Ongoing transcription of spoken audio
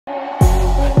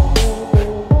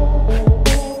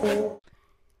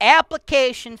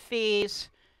application fees,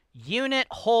 unit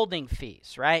holding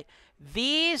fees, right?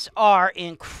 These are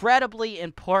incredibly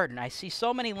important. I see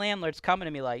so many landlords coming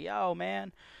to me like, yo,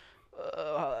 man,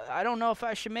 I don't know if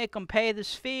I should make them pay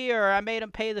this fee, or I made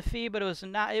them pay the fee, but it was a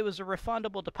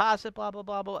refundable deposit, blah, blah,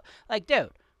 blah, blah. Like,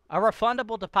 dude, a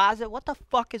refundable deposit? What the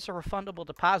fuck is a refundable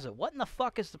deposit? What in the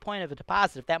fuck is the point of a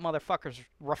deposit if that motherfucker's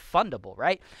refundable,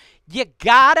 right? You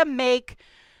gotta make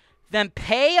them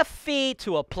pay a fee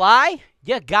to apply.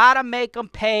 You gotta make them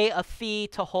pay a fee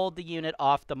to hold the unit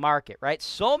off the market, right?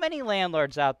 So many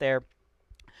landlords out there,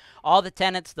 all the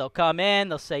tenants, they'll come in,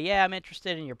 they'll say, yeah, I'm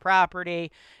interested in your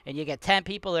property, and you get 10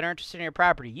 people that are interested in your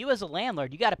property. You as a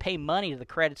landlord, you got to pay money to the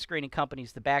credit screening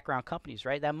companies, the background companies,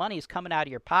 right? That money is coming out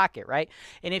of your pocket, right?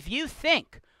 And if you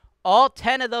think all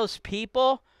 10 of those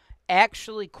people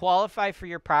actually qualify for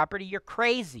your property, you're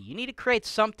crazy. You need to create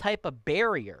some type of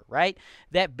barrier, right?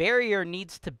 That barrier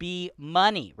needs to be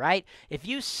money, right? If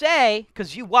you say,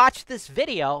 because you watch this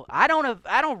video, I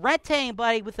don't rent to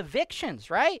anybody with evictions,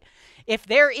 right? If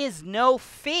there is no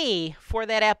fee for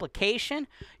that application,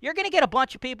 you're going to get a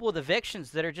bunch of people with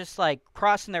evictions that are just like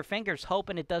crossing their fingers,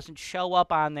 hoping it doesn't show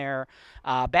up on their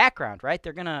background, right?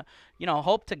 They're going to,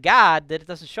 hope to God that it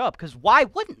doesn't show up, because why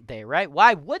wouldn't they, right?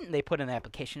 Why wouldn't they put in the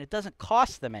application? It doesn't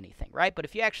cost them anything, right? But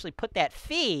if you actually put that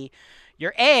fee,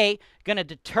 you're going to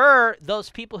deter those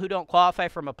people who don't qualify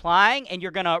from applying, and you're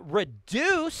going to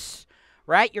reduce,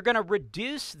 right? You're going to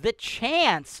reduce the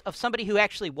chance of somebody who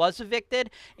actually was evicted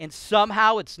and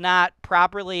somehow it's not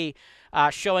properly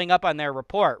showing up on their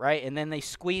report, right? And then they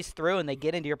squeeze through and they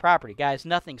get into your property. Guys,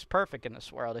 nothing's perfect in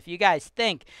this world. If you guys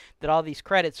think that all these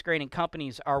credit screening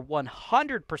companies are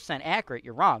 100% accurate,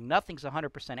 you're wrong. Nothing's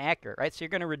 100% accurate, right? So you're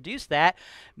going to reduce that,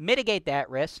 mitigate that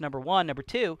risk, number one. Number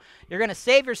two, you're going to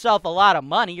save yourself a lot of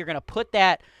money. You're going to put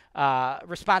that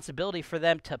responsibility for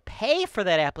them to pay for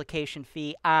that application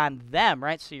fee on them,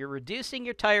 right? So you're reducing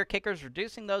your tire kickers,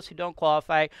 reducing those who don't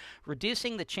qualify,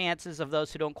 reducing the chances of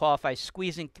those who don't qualify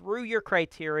squeezing through your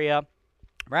criteria,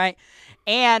 right?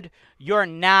 And you're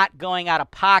not going out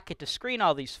of pocket to screen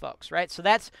all these folks, right? So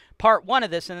that's part one of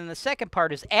this. And then the second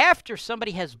part is after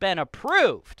somebody has been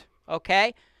approved,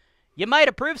 okay? You might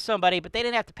approve somebody, but they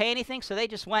didn't have to pay anything, so they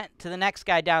just went to the next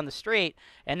guy down the street,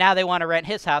 and now they want to rent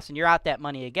his house, and you're out that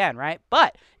money again, right?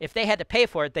 But if they had to pay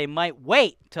for it, they might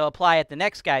wait to apply at the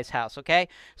next guy's house, okay?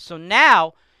 So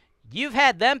now you've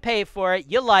had them pay for it.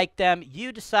 You like them.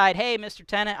 You decide, hey, Mr.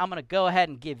 Tenant, I'm going to go ahead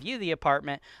and give you the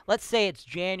apartment. Let's say it's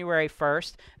January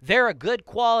 1st. They're a good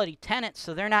quality tenant,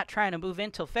 so they're not trying to move in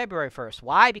until February 1st.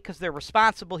 Why? Because they're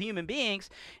responsible human beings,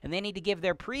 and they need to give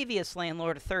their previous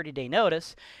landlord a 30-day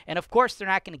notice. And, of course, they're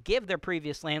not going to give their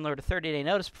previous landlord a 30-day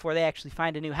notice before they actually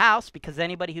find a new house, because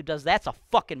anybody who does that's a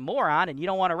fucking moron, and you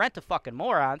don't want to rent to fucking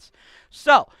morons.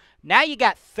 So now you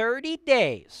got 30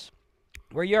 days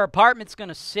where your apartment's going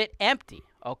to sit empty,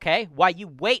 okay, while you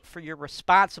wait for your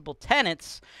responsible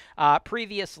tenant's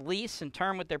previous lease and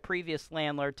term with their previous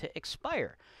landlord to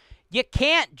expire. You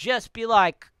can't just be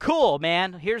like, cool,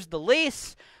 man, here's the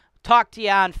lease, talk to you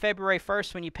on February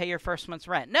 1st when you pay your first month's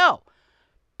rent. No.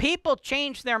 People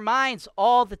change their minds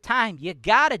all the time. You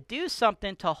got to do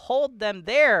something to hold them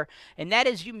there, and that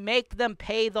is you make them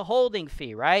pay the holding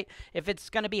fee, right? If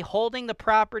it's going to be holding the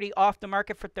property off the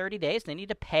market for 30 days, they need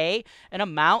to pay an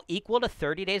amount equal to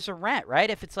 30 days of rent,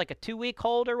 right? If it's like a 2-week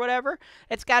hold or whatever,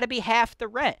 it's got to be half the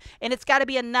rent, and it's got to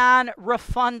be a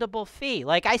non-refundable fee.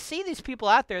 Like, I see these people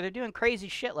out there, they're doing crazy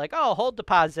shit like, oh, hold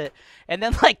deposit, and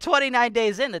then like 29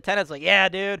 days in, the tenant's like, yeah,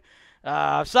 dude,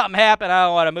 if something happened, I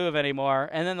don't want to move anymore.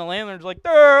 And then the landlord's like,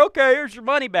 okay, here's your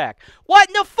money back. What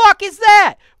in the fuck is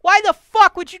that? Why the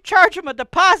fuck would you charge them a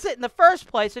deposit in the first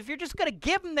place if you're just going to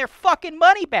give them their fucking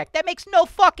money back? That makes no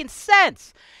fucking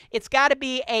sense. It's got to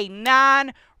be a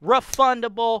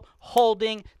non-refundable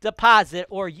holding deposit,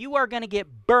 or you are going to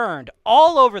get burned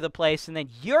all over the place, and then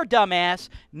your dumbass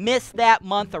missed that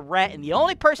month of rent, and the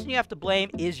only person you have to blame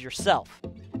is yourself.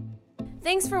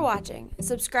 Thanks for watching.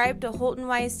 Subscribe to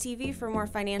HoltonWiseTV for more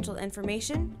financial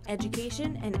information,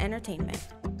 education, and entertainment.